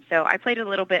tournament. So I played a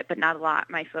little bit, but not a lot.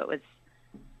 My foot was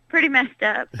pretty messed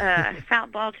up. Foul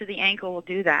ball to the ankle will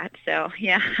do that. So,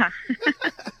 yeah.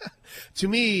 To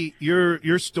me,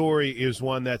 your story is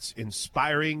one that's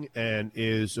inspiring and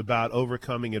is about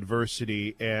overcoming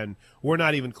adversity, and we're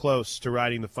not even close to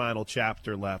writing the final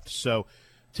chapter left. So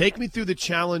take me through the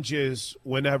challenges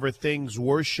whenever things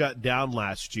were shut down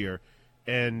last year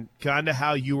and kind of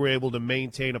how you were able to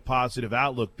maintain a positive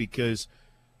outlook, because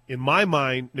in my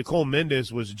mind, Nicole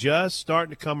Mendes was just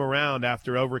starting to come around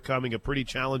after overcoming a pretty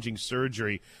challenging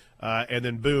surgery, and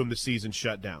then, boom, the season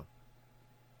shut down.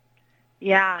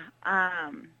 Yeah.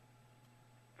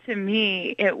 To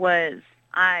me, it was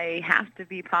I have to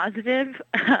be positive,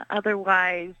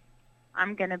 otherwise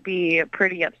I'm going to be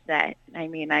pretty upset. I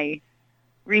mean, I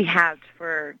rehabbed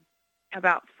for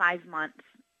about 5 months,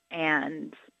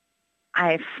 and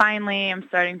I finally am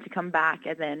starting to come back,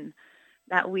 and then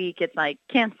that week it's like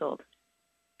canceled.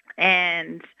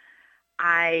 And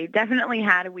I definitely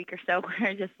had a week or so where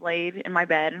I just laid in my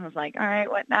bed and was like, all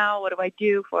right, what now? What do I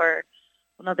do for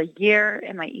another year?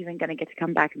 Am I even going to get to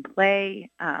come back and play?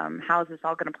 How is this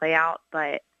all going to play out?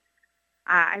 But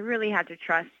I really had to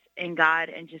trust in God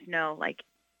and just know, like,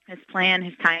 his plan,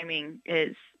 his timing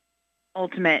is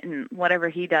ultimate, and whatever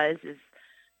he does is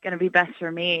going to be best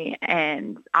for me.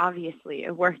 And obviously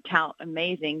it worked out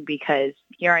amazing, because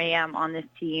here I am on this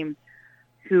team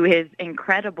who is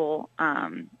incredible,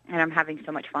 and I'm having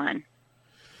so much fun.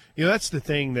 You know, that's the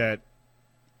thing that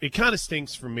it kind of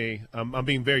stinks for me. I'm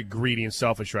being very greedy and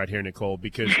selfish right here, Nicole,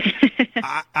 because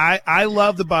I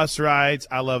love the bus rides.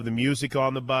 I love the music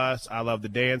on the bus. I love the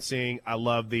dancing. I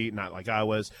love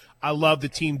I love the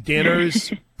team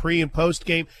dinners, pre and post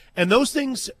game. And those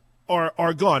things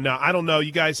are gone. Now, I don't know.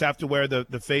 You guys have to wear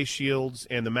the face shields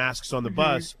and the masks on the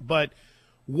bus. But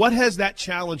what has that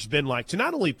challenge been like to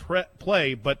not only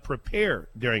play but prepare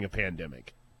during a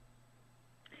pandemic?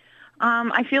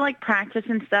 I feel like practice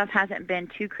and stuff hasn't been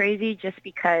too crazy, just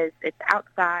because it's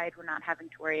outside. We're not having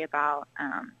to worry about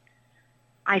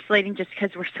isolating just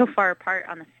because we're so far apart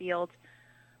on the field.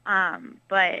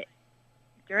 But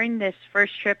during this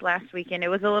first trip last weekend, it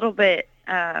was a little bit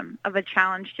of a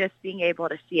challenge just being able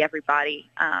to see everybody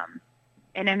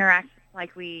and interact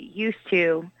like we used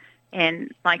to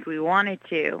and like we wanted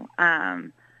to.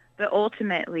 But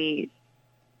ultimately,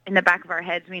 in the back of our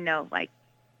heads, we know, like,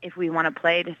 if we want to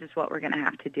play, this is what we're going to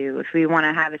have to do. If we want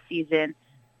to have a season,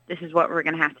 this is what we're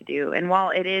going to have to do. And while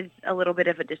it is a little bit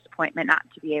of a disappointment not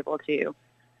to be able to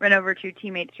run over to a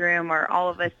teammate's room or all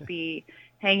of us be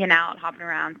hanging out, hopping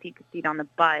around seat to seat on the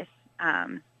bus,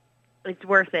 it's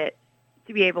worth it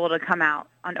to be able to come out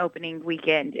on opening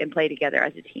weekend and play together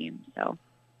as a team. So,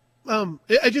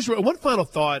 I just one final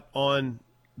thought on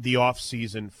the off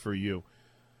season for you,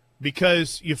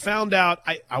 because you found out,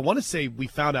 I want to say we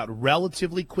found out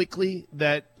relatively quickly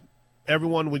that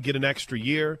everyone would get an extra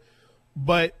year,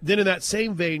 But then in that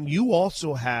same vein, you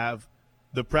also have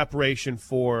the preparation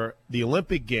for the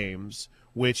Olympic Games,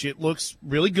 which it looks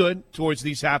really good towards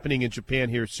these happening in Japan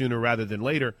here sooner rather than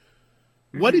later.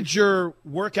 What did your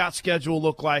workout schedule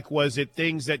look like? Was it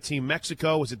things that Team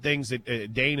Mexico? Was it things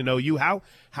that Dane and OU?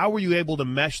 How were you able to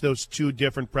mesh those two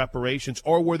different preparations,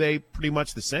 or were they pretty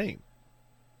much the same?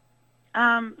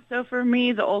 So for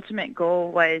me, the ultimate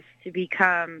goal was to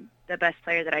become the best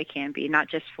player that I can be, not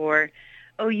just for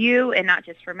OU and not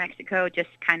just for Mexico, just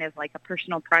kind of like a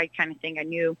personal pride kind of thing. I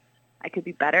knew I could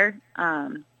be better.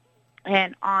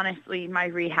 And honestly, my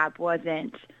rehab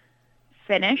wasn't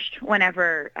finished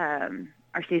whenever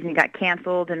our season got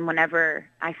canceled, and whenever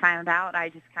I found out, I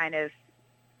just kind of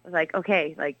was like,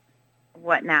 okay, like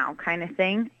what now kind of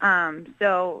thing.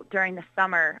 So during the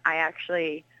summer, I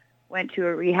actually went to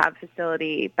a rehab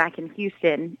facility back in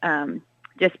Houston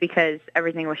just because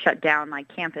everything was shut down,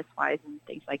 like campus-wise and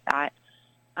things like that.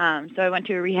 So I went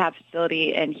to a rehab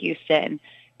facility in Houston,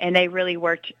 and they really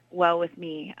worked well with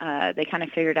me. They kind of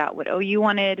figured out what OU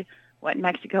wanted, what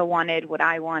Mexico wanted, what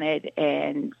I wanted,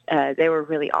 and they were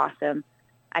really awesome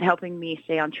at helping me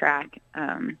stay on track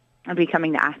and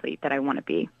becoming the athlete that I want to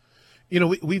be. You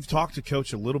know, we've talked to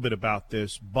Coach a little bit about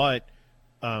this, but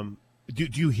do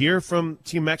you hear from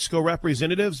Team Mexico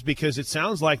representatives? Because it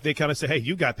sounds like they kind of say, hey,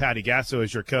 you got Patty Gasso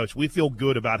as your coach. We feel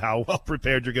good about how well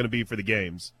prepared you're going to be for the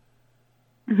games.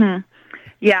 Mm-hmm.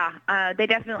 Yeah, they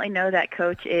definitely know that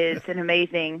Coach is an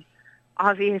amazing,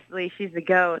 obviously she's the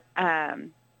GOAT,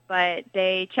 but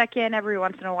they check in every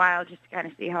once in a while just to kind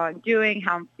of see how I'm doing,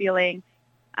 how I'm feeling.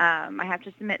 I have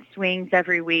to submit swings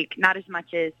every week, not as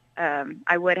much as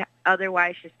I would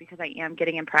otherwise just because I am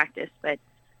getting in practice, but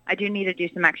I do need to do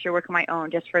some extra work of my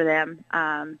own just for them.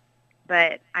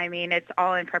 But, I mean, it's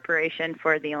all in preparation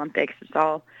for the Olympics. It's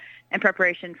all in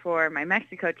preparation for my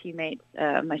Mexico teammates,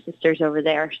 my sisters over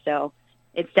there. So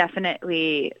it's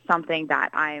definitely something that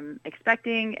I'm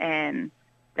expecting, and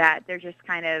that they're just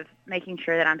kind of making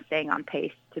sure that I'm staying on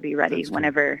pace to be ready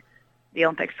whenever the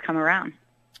Olympics come around.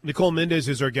 Nicole Mendes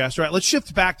is our guest. All right, let's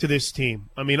shift back to this team.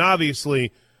 I mean,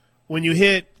 obviously, when you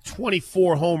hit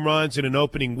 24 home runs in an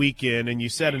opening weekend and you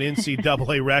set an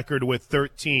NCAA record with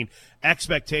 13,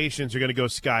 expectations are going to go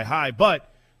sky high.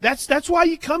 But that's why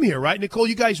you come here, right, Nicole?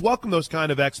 You guys welcome those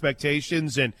kind of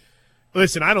expectations. And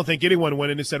listen, I don't think anyone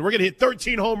went in and said, we're going to hit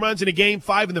 13 home runs in a game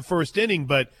 5 in the first inning.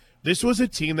 But this was a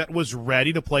team that was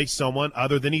ready to play someone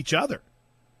other than each other.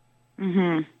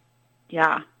 Mm-hmm.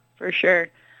 Yeah, for sure.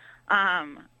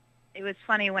 It was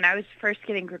funny when I was first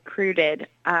getting recruited,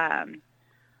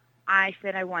 I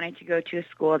said I wanted to go to a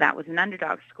school that was an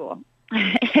underdog school.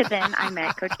 And then I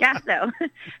met Coach Gasso.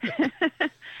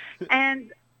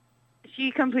 And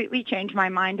she completely changed my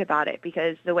mind about it,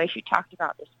 because the way she talked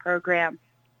about this program,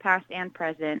 past and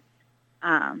present,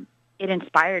 it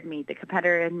inspired me. The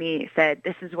competitor in me said,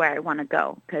 this is where I want to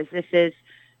go, because this is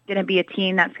going to be a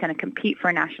team that's going to compete for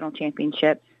a national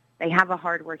championship. They have a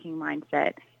hardworking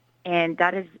mindset. And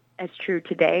that is as true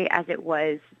today as it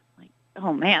was,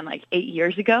 like 8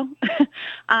 years ago.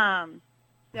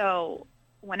 So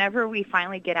whenever we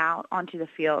finally get out onto the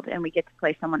field and we get to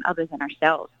play someone other than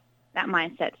ourselves, that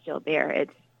mindset's still there.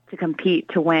 It's to compete,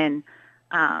 to win,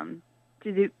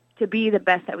 to be the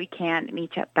best that we can in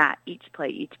each at-bat, each play,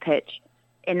 each pitch.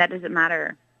 And that doesn't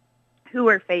matter who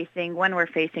we're facing, when we're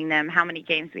facing them, how many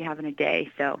games we have in a day.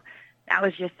 So that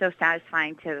was just so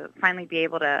satisfying to finally be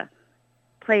able to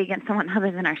play against someone other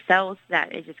than ourselves,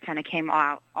 that it just kind of came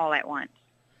all at once.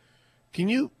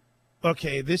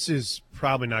 Okay, this is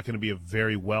probably not going to be a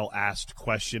very well-asked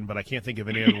question, but I can't think of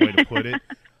any other way to put it.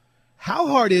 How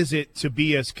hard is it to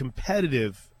be as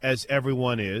competitive as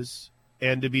everyone is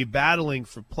and to be battling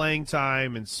for playing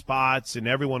time and spots and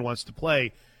everyone wants to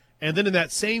play, and then in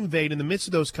that same vein, in the midst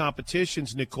of those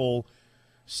competitions, Nicole,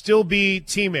 still be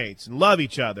teammates and love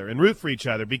each other and root for each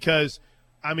other? Because –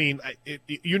 I mean,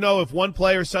 if one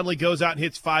player suddenly goes out and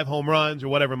hits 5 home runs or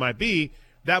whatever it might be,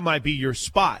 that might be your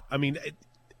spot. I mean,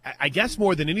 I guess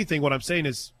more than anything, what I'm saying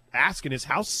is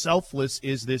how selfless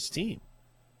is this team?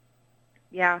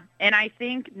 Yeah, and I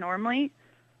think normally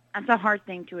that's a hard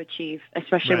thing to achieve,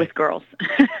 especially right. with girls.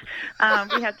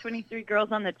 We have 23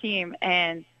 girls on the team,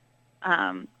 and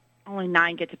only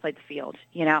 9 get to play the field,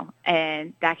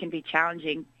 and that can be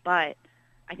challenging. But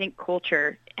I think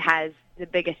culture has the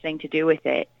biggest thing to do with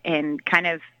it. And kind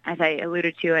of, as I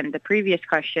alluded to in the previous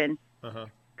question,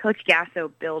 Coach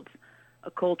Gasso builds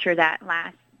a culture that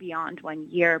lasts beyond 1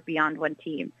 year, beyond one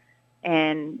team.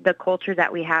 And the culture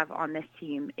that we have on this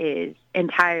team is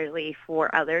entirely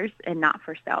for others and not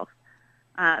for self.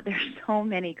 There's so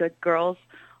many good girls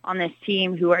on this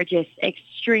team who are just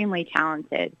extremely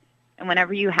talented. And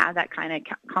whenever you have that kind of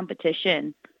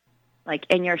competition, like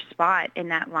in your spot, in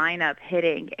that lineup,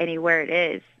 hitting anywhere it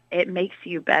is, it makes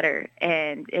you better.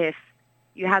 And if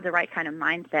you have the right kind of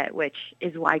mindset, which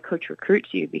is why coach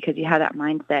recruits you, because you have that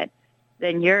mindset,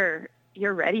 then you're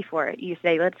ready for it. You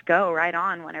say, let's go right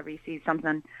on whenever you see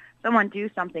someone do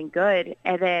something good,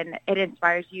 and then it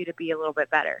inspires you to be a little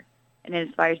bit better, and it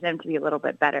inspires them to be a little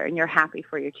bit better, and you're happy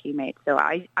for your teammates. So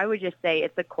I would just say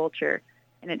it's a culture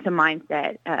and it's a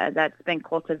mindset that's been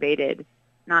cultivated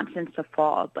not since the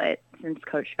fall, but since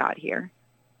Coach got here.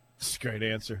 That's a great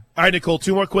answer. All right, Nicole,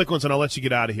 2 more quick ones, and I'll let you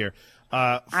get out of here.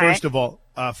 First of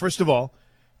all,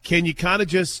 can you kind of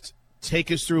just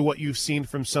take us through what you've seen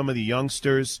from some of the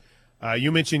youngsters?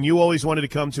 You mentioned you always wanted to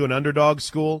come to an underdog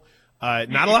school.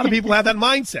 Not a lot of people have that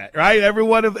mindset, right? Every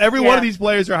one of these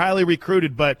players are highly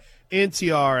recruited, but in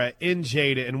Tiara, in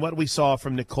Jada, and what we saw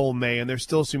from Nicole May, and there's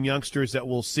still some youngsters that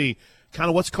we'll see. Kind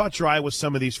of what's caught your eye with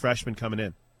some of these freshmen coming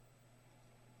in?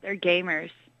 They're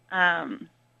gamers.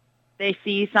 They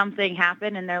see something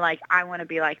happen, and they're like, I want to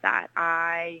be like that.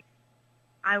 I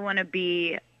want to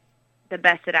be the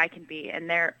best that I can be, and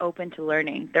they're open to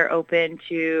learning. They're open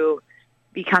to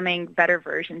becoming better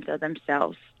versions of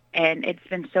themselves. And it's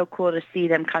been so cool to see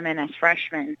them come in as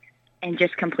freshmen and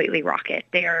just completely rock it.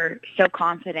 They are so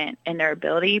confident in their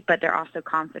ability, but they're also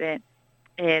confident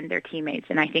in their teammates.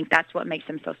 And I think that's what makes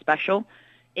them so special,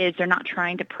 is they're not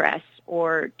trying to press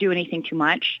or do anything too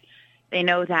much. They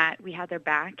know that we have their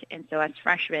back. And so as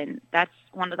freshmen, that's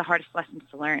one of the hardest lessons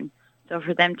to learn. So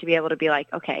for them to be able to be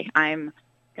like, okay, I'm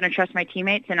going to trust my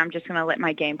teammates and I'm just going to let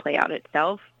my game play out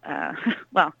itself.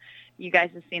 Well, you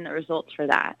guys have seen the results for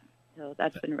that. So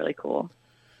that's been really cool.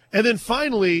 And then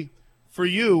finally, for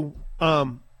you,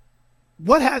 how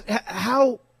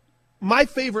my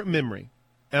favorite memory,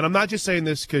 and I'm not just saying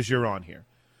this because you're on here,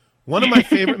 one of my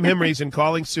favorite memories in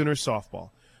calling Sooner softball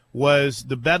was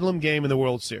the Bedlam game in the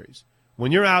World Series.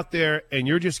 When you're out there and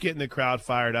you're just getting the crowd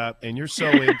fired up and you're so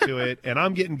into it, and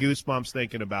I'm getting goosebumps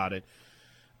thinking about it.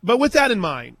 But with that in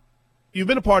mind, you've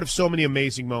been a part of so many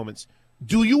amazing moments.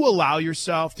 Do you allow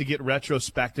yourself to get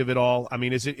retrospective at all? I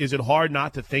mean, is it hard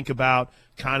not to think about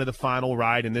kind of the final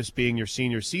ride and this being your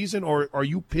senior season, or are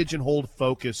you pigeonholed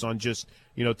focus on just,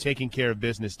 taking care of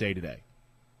business day to day?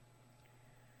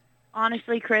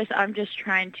 Honestly, Chris, I'm just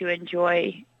trying to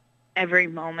enjoy every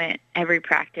moment, every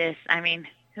practice. I mean,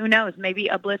 who knows? Maybe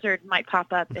a blizzard might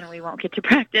pop up and we won't get to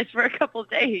practice for a couple of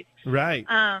days. Right.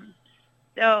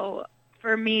 So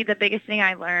for me, the biggest thing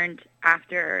I learned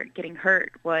after getting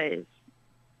hurt was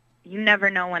you never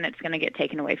know when it's going to get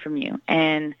taken away from you.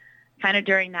 And kind of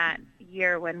during that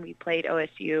year when we played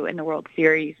OSU in the World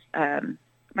Series,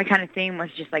 my kind of theme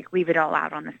was just like, leave it all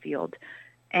out on the field.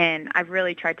 And I've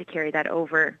really tried to carry that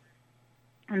over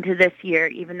into this year,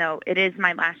 even though it is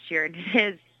my last year and it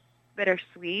is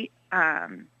bittersweet.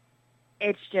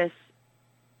 It's just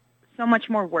so much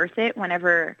more worth it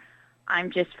whenever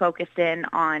I'm just focused in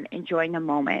on enjoying the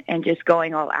moment and just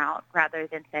going all out rather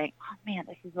than saying, oh, man,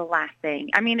 this is the last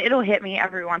thing. I mean, it'll hit me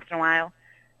every once in a while,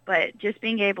 but just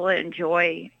being able to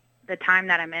enjoy the time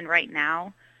that I'm in right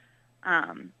now,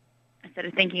 instead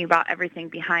of thinking about everything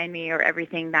behind me or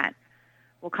everything that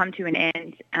will come to an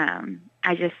end,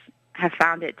 I just have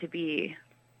found it to be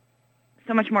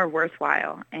so much more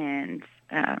worthwhile. And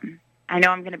I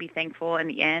know I'm going to be thankful in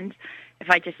the end if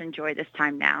I just enjoy this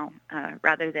time now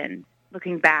rather than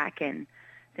looking back and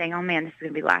saying, oh, man, this is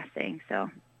going to be the last thing. So,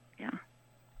 yeah.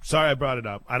 Sorry I brought it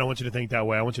up. I don't want you to think that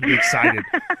way. I want you to be excited.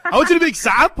 I want you to be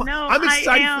excited. No, I'm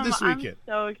excited for this weekend. I'm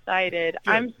so excited.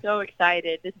 Good. I'm so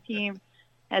excited. This team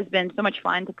has been so much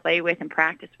fun to play with and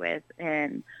practice with,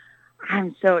 and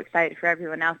I'm so excited for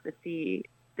everyone else to see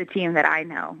the team that I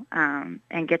know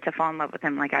and get to fall in love with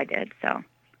them like I did. So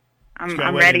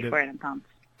I'm ready for it. I'm pumped.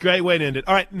 Great way to end it.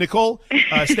 All right, Nicole,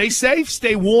 stay safe,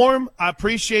 stay warm. I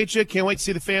appreciate you. Can't wait to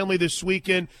see the family this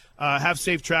weekend. Have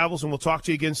safe travels, and we'll talk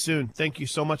to you again soon. Thank you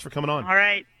so much for coming on. All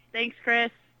right. Thanks,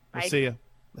 Chris. We'll see you.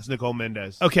 That's Nicole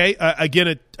Mendes. Okay,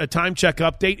 again, a time check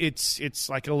update. It's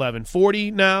like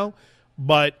 11:40 now,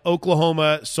 but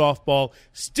Oklahoma softball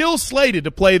still slated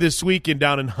to play this weekend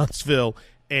down in Huntsville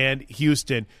and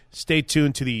Houston. Stay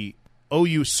tuned to the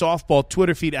OU softball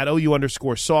Twitter feed at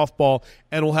OU_softball,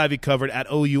 and we'll have you covered at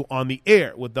OU on the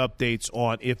air with updates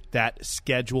on if that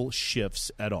schedule shifts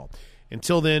at all.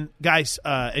 Until then, guys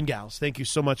and gals, thank you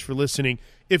so much for listening.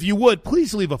 If you would,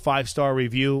 please leave a 5-star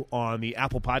review on the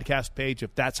Apple Podcast page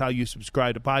if that's how you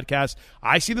subscribe to podcasts.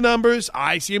 I see the numbers.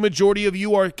 I see a majority of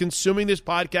you are consuming this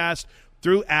podcast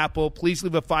through Apple. Please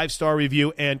leave a 5-star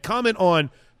review and comment on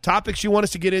topics you want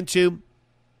us to get into,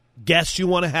 guests you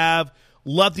want to have,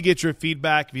 Love to get your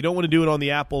feedback. If you don't want to do it on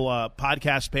the Apple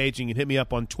podcast page, you can hit me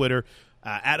up on Twitter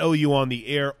at OU on the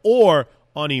air or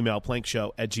on email,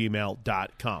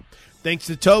 plankshow@gmail.com. Thanks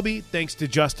to Toby. Thanks to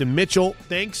Justin Mitchell.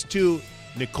 Thanks to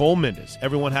Nicole Mendes.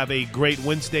 Everyone have a great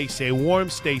Wednesday. Stay warm.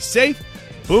 Stay safe.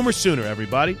 Boomer Sooner,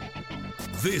 everybody.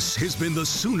 This has been the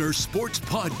Sooner Sports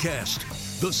Podcast.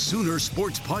 The Sooner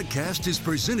Sports Podcast is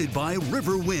presented by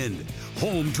Riverwind,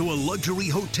 home to a luxury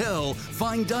hotel,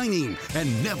 fine dining,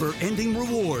 and never-ending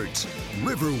rewards.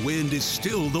 Riverwind is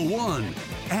still the one.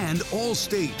 And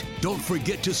Allstate. Don't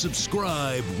forget to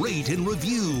subscribe, rate, and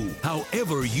review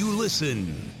however you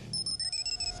listen.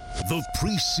 The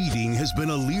preceding has been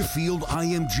a Learfield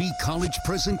IMG College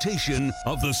presentation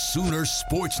of the Sooner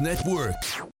Sports Network.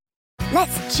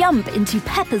 Let's jump into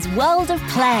Peppa's world of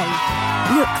play.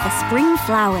 Look for spring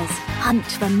flowers, hunt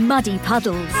for muddy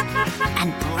puddles,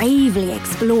 and bravely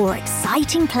explore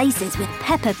exciting places with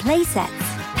Peppa playsets.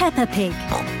 Peppa Pig,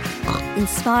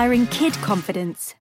 inspiring kid confidence.